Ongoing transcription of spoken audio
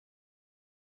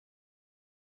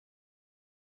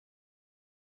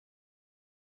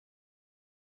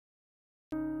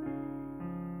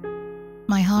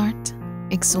My heart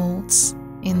exults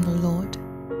in the Lord,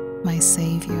 my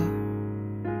Savior.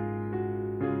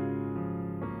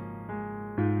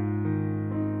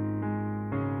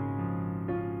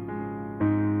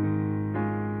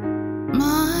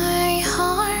 My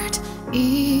heart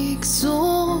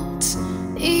exults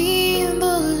in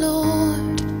the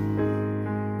Lord,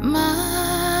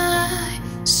 my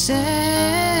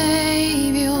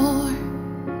Savior.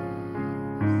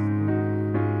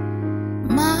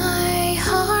 My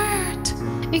heart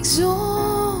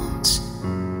exults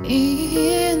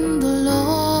in the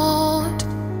Lord,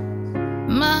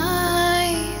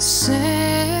 my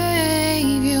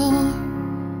Savior.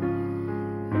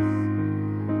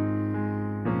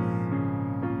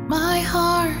 My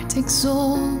heart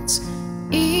exults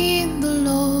in the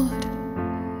Lord.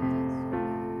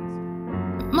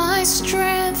 My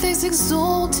strength is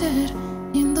exalted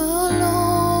in the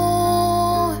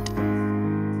Lord.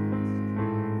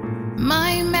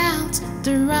 My mouth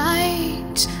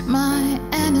derides my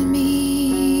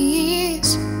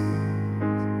enemies,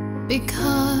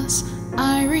 because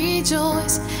I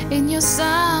rejoice in your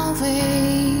salvation.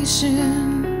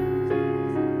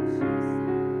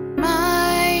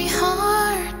 My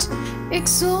heart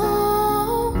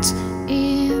exalts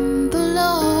in the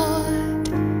Lord,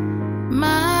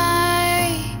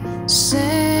 my Savior.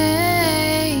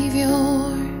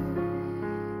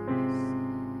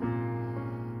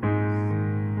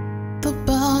 The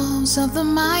bows of the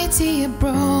mighty are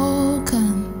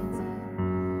broken,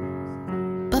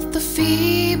 but the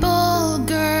feeble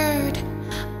gird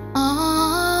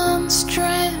on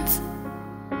strength.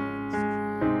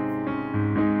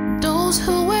 Those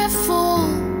who were full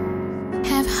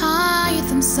have hired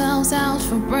themselves out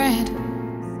for bread,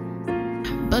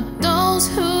 but those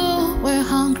who were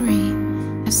hungry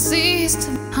have ceased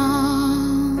to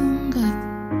hunger.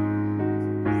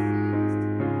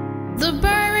 The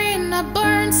barren are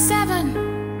burned 7,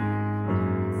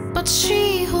 but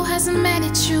she who has many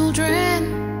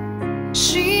children,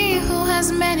 she who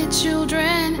has many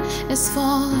children is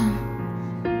fallen.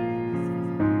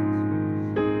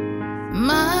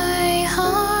 My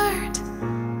heart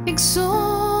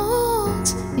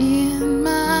exalts in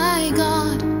my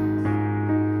God,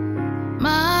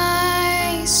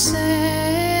 my Savior.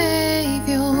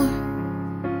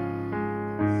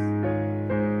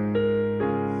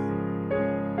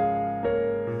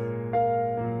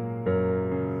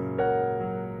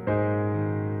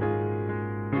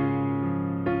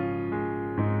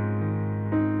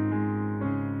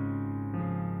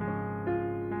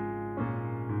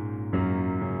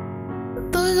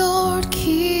 The Lord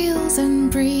kills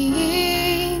and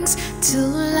brings to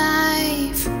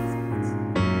life.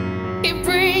 He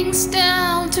brings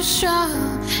down to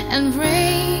Sheol and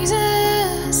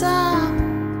raises up.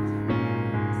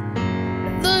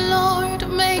 The Lord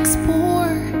makes poor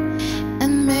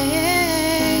and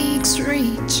makes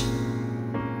rich.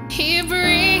 He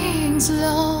brings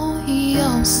low, he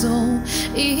also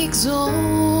exalts.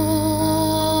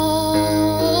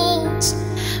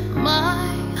 My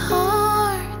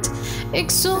heart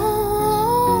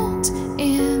exalts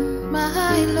in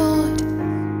my Lord,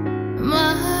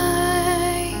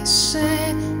 my Savior.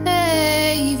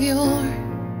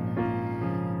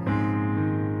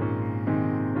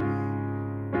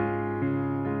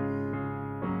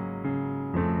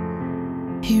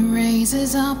 He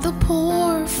raises up the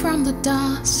poor from the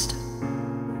dust.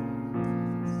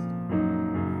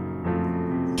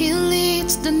 He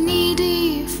lifts the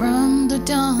needy from the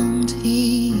dung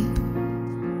heap,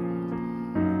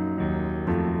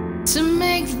 to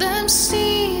make them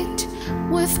sit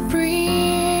with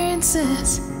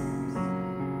princes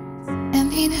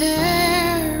and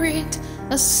inherit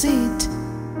a seat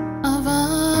of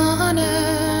honor.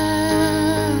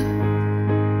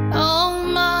 Oh,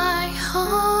 my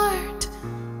heart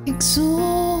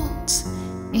exalts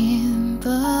in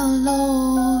the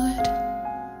Lord,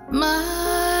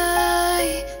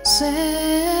 my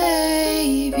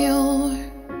Savior.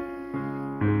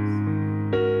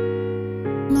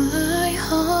 My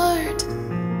heart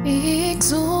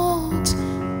exalts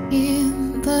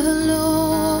in the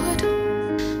Lord,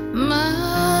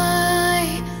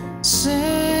 my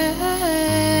Savior.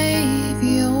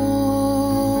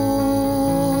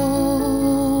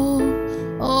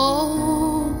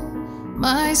 Oh,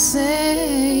 my Savior.